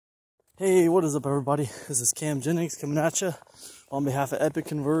Hey, what is up, everybody? This is Cam Jennings coming at you on behalf of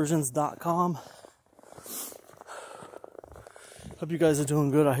EpicConversions.com. Hope you guys are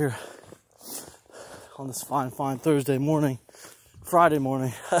doing good out here on this fine Thursday morning, Friday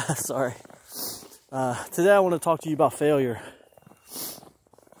morning. Sorry. Today I want to talk to you about failure.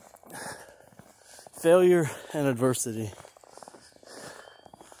 Failure and adversity.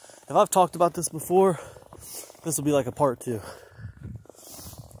 If I've talked about this before, this will be like a part 2.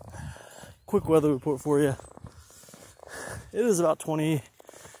 Quick weather report for you. It is about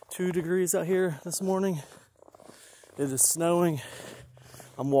 22 degrees out here this morning. It is snowing.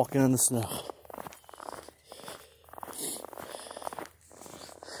 I'm walking in the snow.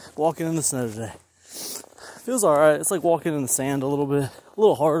 Walking in the snow today. Feels alright. It's like walking in the sand a little bit. A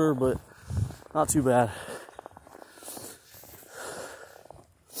little harder, but not too bad.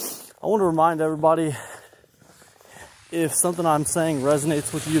 I want to remind everybody, if something I'm saying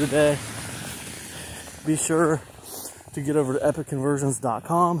resonates with you today, be sure to get over to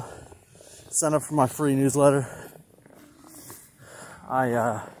EpicConversions.com. Sign up for my free newsletter.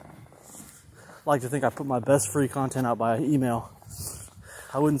 I like to think I put my best free content out by email.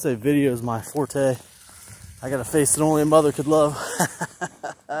 I wouldn't say video is my forte. I got a face that only a mother could love.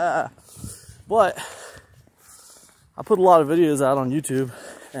 But I put a lot of videos out on YouTube,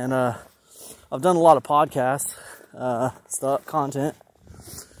 and I've done a lot of podcasts, content.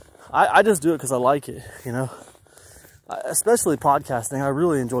 I just do it because I like it, you know. Especially podcasting. I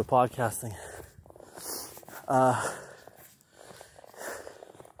really enjoy podcasting. I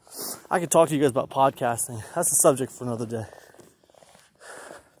could talk to you guys about podcasting. That's a subject for another day.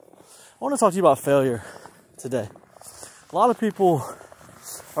 I want to talk to you about failure today. A lot of people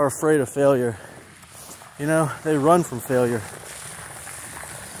are afraid of failure. You know, they run from failure.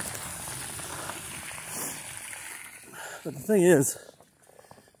 But the thing is,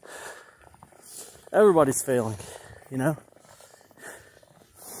 everybody's failing, you know?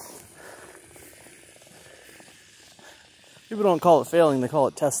 People don't call it failing, they call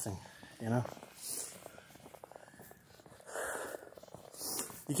it testing, you know?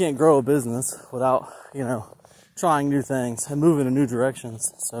 You can't grow a business without, you know, trying new things and moving in new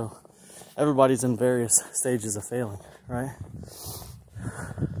directions. So everybody's in various stages of failing, right?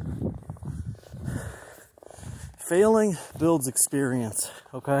 Failing builds experience,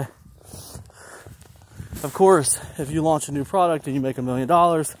 okay? Of course, if you launch a new product and you make $1 million,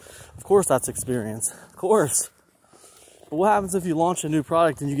 of course that's experience, of course. But what happens if you launch a new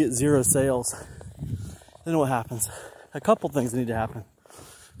product and you get 0 sales? Then what happens? A couple things need to happen.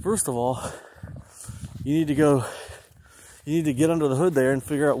 First of all, you need to get under the hood there and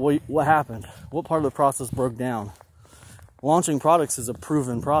figure out what happened. What part of the process broke down? Launching products is a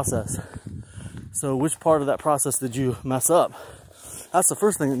proven process. So which part of that process did you mess up? That's the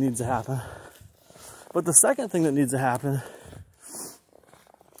first thing that needs to happen. But the second thing that needs to happen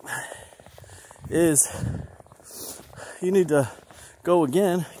is you need to go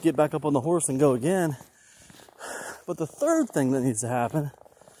again, get back up on the horse and go again. But the third thing that needs to happen,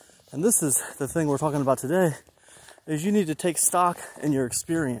 and this is the thing we're talking about today, is you need to take stock in your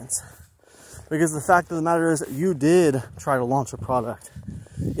experience. Because the fact of the matter is, you did try to launch a product.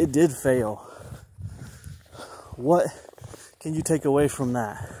 It did fail. What can you take away from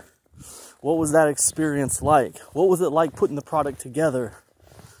that? What was that experience like? What was it like putting the product together?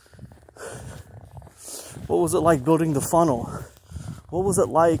 What was it like building the funnel? What was it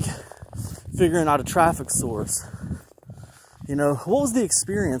like figuring out a traffic source? You know, what was the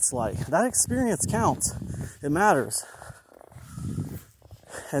experience like? That experience counts. It matters.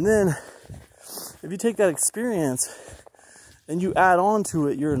 And then, if you take that experience and you add on to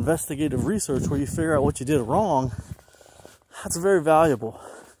it your investigative research where you figure out what you did wrong, that's very valuable.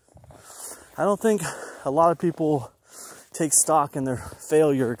 I don't think a lot of people take stock in their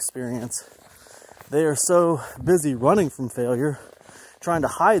failure experience. They are so busy running from failure, trying to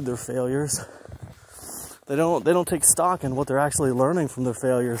hide their failures. They don't take stock in what they're actually learning from their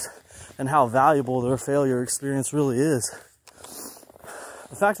failures and how valuable their failure experience really is.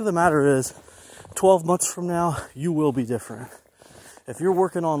 The fact of the matter is, 12 months from now, you will be different. If you're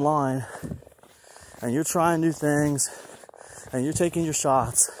working online and you're trying new things and you're taking your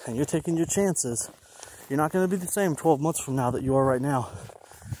shots and you're taking your chances, you're not going to be the same 12 months from now that you are right now.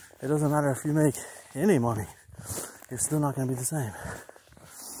 It doesn't matter if you make any money, you're still not going to be the same.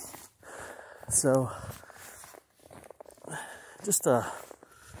 So, just a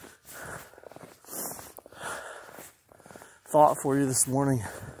thought for you this morning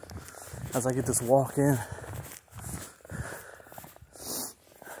as I get this walk in.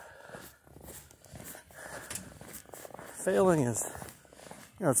 Failing is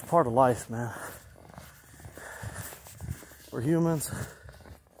You know, it's a part of life, man. We're humans.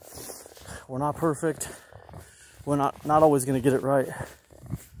 We're not perfect. We're not always going to get it right.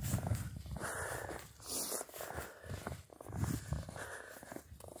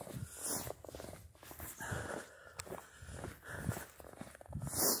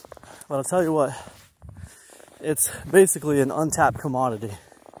 But I'll tell you what, it's basically an untapped commodity.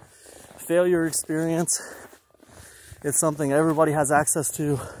 Failure experience, it's something everybody has access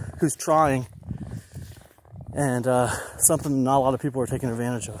to who's trying, and something not a lot of people are taking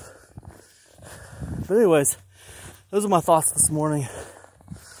advantage of. But anyways, those are my thoughts this morning.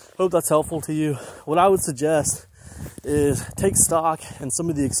 Hope that's helpful to you. What I would suggest is take stock in some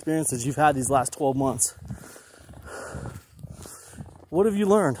of the experiences you've had these last 12 months. What have you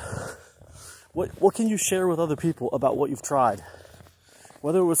learned? What can you share with other people about what you've tried?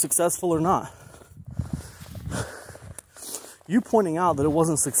 Whether it was successful or not. You pointing out that it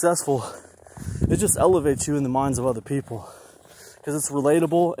wasn't successful, it just elevates you in the minds of other people. Because it's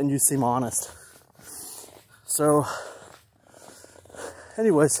relatable and you seem honest. So,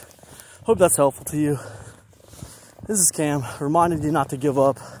 anyways, hope that's helpful to you. This is Cam, reminding you not to give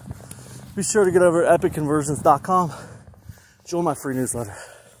up. Be sure to get over at epicconversions.com. Join my free newsletter.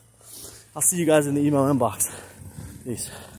 I'll see you guys in the email inbox. Peace.